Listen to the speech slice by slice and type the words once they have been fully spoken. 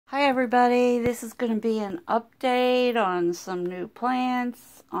Hi everybody, this is going to be an update on some new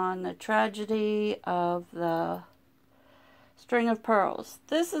plants, on the tragedy of the string of pearls.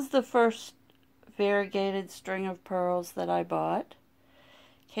 This is the first variegated string of pearls that I bought.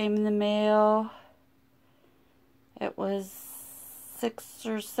 Came in the mail. It was $6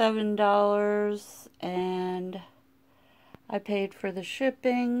 or $7 and I paid for the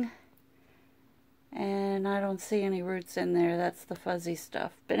shipping. And I don't see any roots in there. That's the fuzzy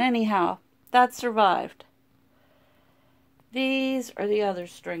stuff. But anyhow, that survived. These are the other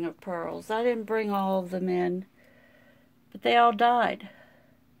string of pearls. I didn't bring all of them in, but they all died.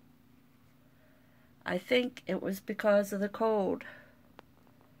 I think it was because of the cold.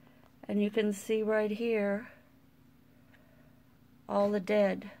 And you can see right here all the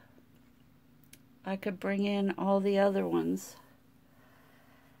dead. I could bring in all the other ones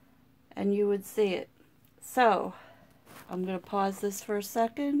and you would see it. So, I'm going to pause this for a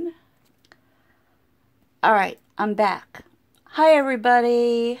second. Alright, I'm back. Hi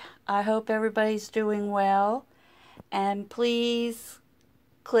everybody. I hope everybody's doing well. And please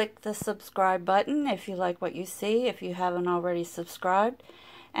click the subscribe button if you like what you see, if you haven't already subscribed.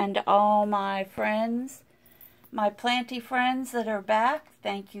 And all my friends, my planty friends that are back,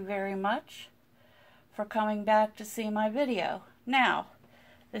 thank you very much for coming back to see my video. Now,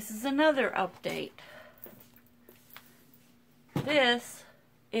 this is another update. This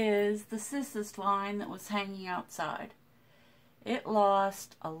is the Cissus Vine that was hanging outside. It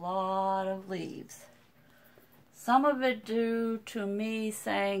lost a lot of leaves. Some of it due to me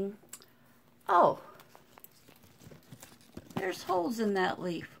saying, oh, there's holes in that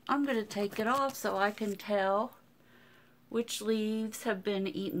leaf. I'm going to take it off so I can tell which leaves have been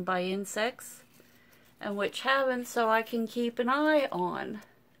eaten by insects and which haven't, so I can keep an eye on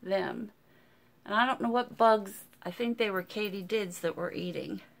them. And I don't know what bugs, I think they were Katydids that were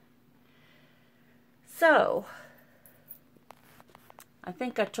eating. So, I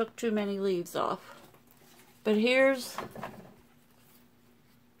think I took too many leaves off. But here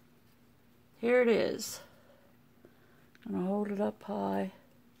it is. I'm going to hold it up high.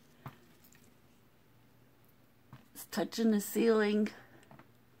 It's touching the ceiling.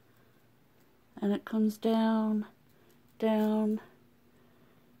 And it comes down, down,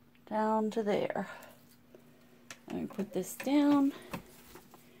 down to there. I'm going to put this down.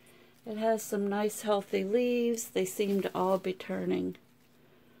 It has some nice healthy leaves. They seem to all be turning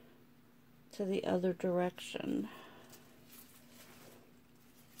to the other direction.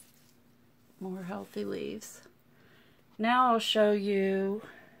 More healthy leaves. Now I'll show you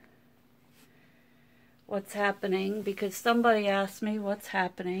what's happening, because somebody asked me what's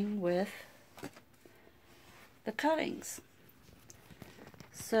happening with the cuttings.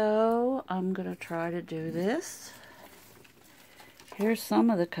 So I'm going to try to do this. Here's some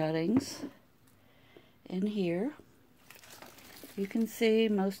of the cuttings in here. You can see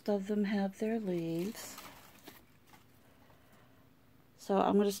most of them have their leaves. So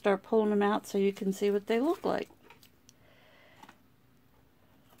I'm going to start pulling them out so you can see what they look like.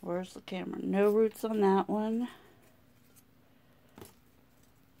 Where's the camera? No roots on that one.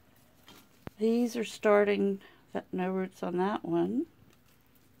 These are starting, no roots on that one.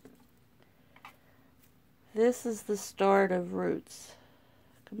 This is the start of roots.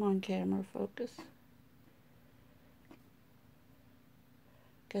 Come on, camera, focus.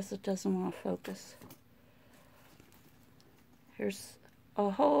 Guess it doesn't want to focus. Here's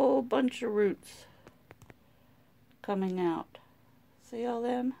a whole bunch of roots coming out. See all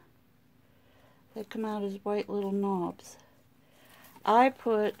them? They come out as white little knobs. I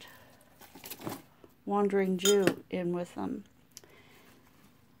put Wandering Jew in with them.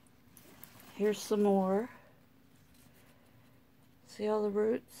 Here's some more. See all the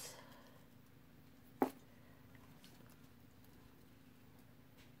roots?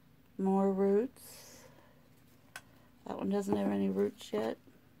 More roots. That one doesn't have any roots yet.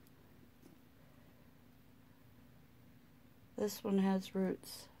 This one has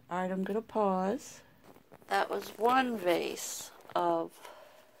roots. Alright, I'm going to pause. That was one vase of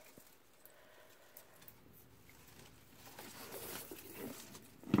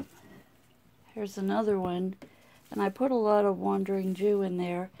here's another one, and I put a lot of Wandering Jew in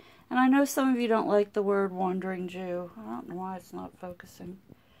there. And I know some of you don't like the word Wandering Jew. I don't know why it's not focusing.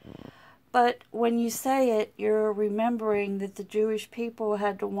 But when you say it, you're remembering that the Jewish people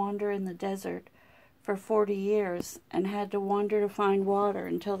had to wander in the desert for 40 years and had to wander to find water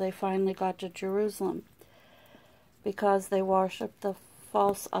until they finally got to Jerusalem because they worshipped the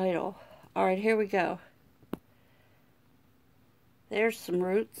false idol. Alright, here we go. There's some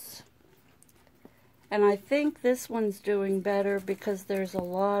roots. And I think this one's doing better because there's a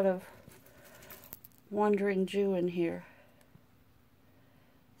lot of wandering Jew in here.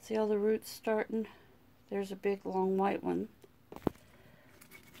 See all the roots starting? There's a big long white one.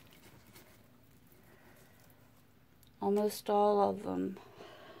 Almost all of them.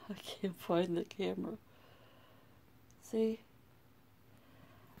 I can't find the camera. See?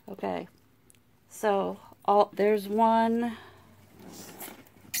 Okay. So, there's one.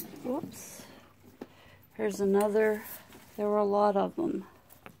 Whoops. Here's another. There were a lot of them.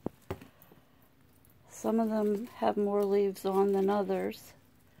 Some of them have more leaves on than others.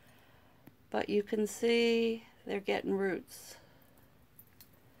 But you can see they're getting roots.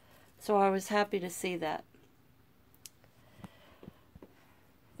 So I was happy to see that.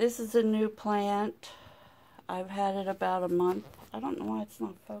 This is a new plant. I've had it about a month. I don't know why it's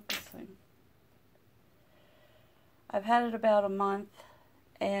not focusing. I've had it about a month,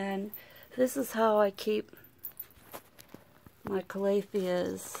 and this is how I keep my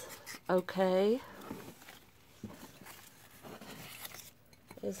calatheas okay.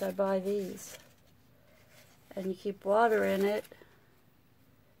 Is I buy these, and you keep water in it,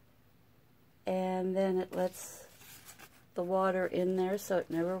 and then it lets the water in there so it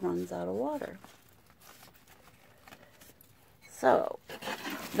never runs out of water. So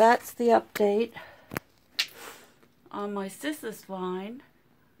that's the update on my Cissus Vine.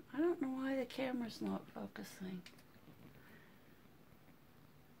 I don't know why the camera's not focusing.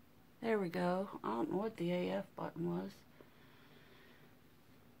 There we go. I don't know what the AF button was.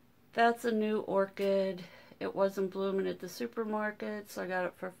 That's a new orchid. It wasn't blooming at the supermarket, so I got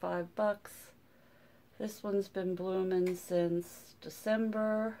it for $5. This one's been blooming since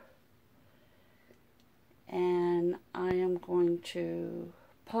December. And I am going to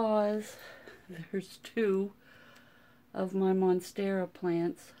pause. There's two of my Monstera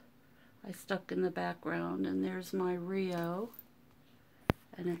plants I stuck in the background, and there's my Rio,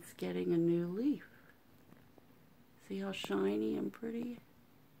 and it's getting a new leaf. See how shiny and pretty?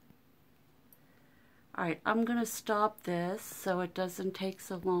 Alright, I'm going to stop this so it doesn't take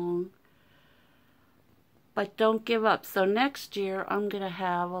so long. But don't give up. So next year I'm going to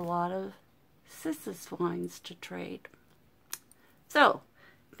have a lot of Cissus vines to trade. So,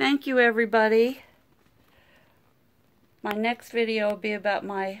 thank you everybody. My next video will be about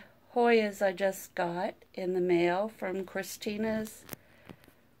my Hoyas I just got in the mail from Christina's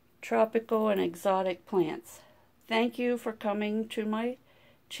Tropical and Exotic Plants. Thank you for coming to my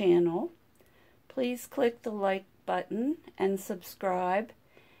channel. Please click the like button and subscribe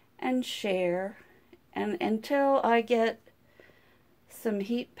and share. And until I get some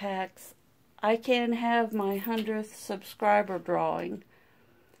heat packs, I can have my 100th subscriber drawing.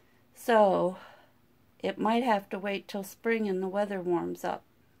 So, it might have to wait till spring and the weather warms up.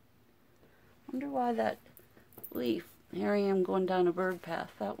 Wonder why that leaf. Here I am going down a bird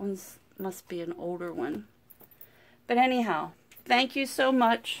path. That one's must be an older one. But anyhow, thank you so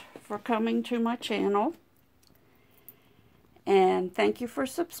much for coming to my channel. And thank you for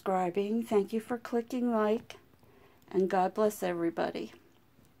subscribing. Thank you for clicking like. And God bless everybody.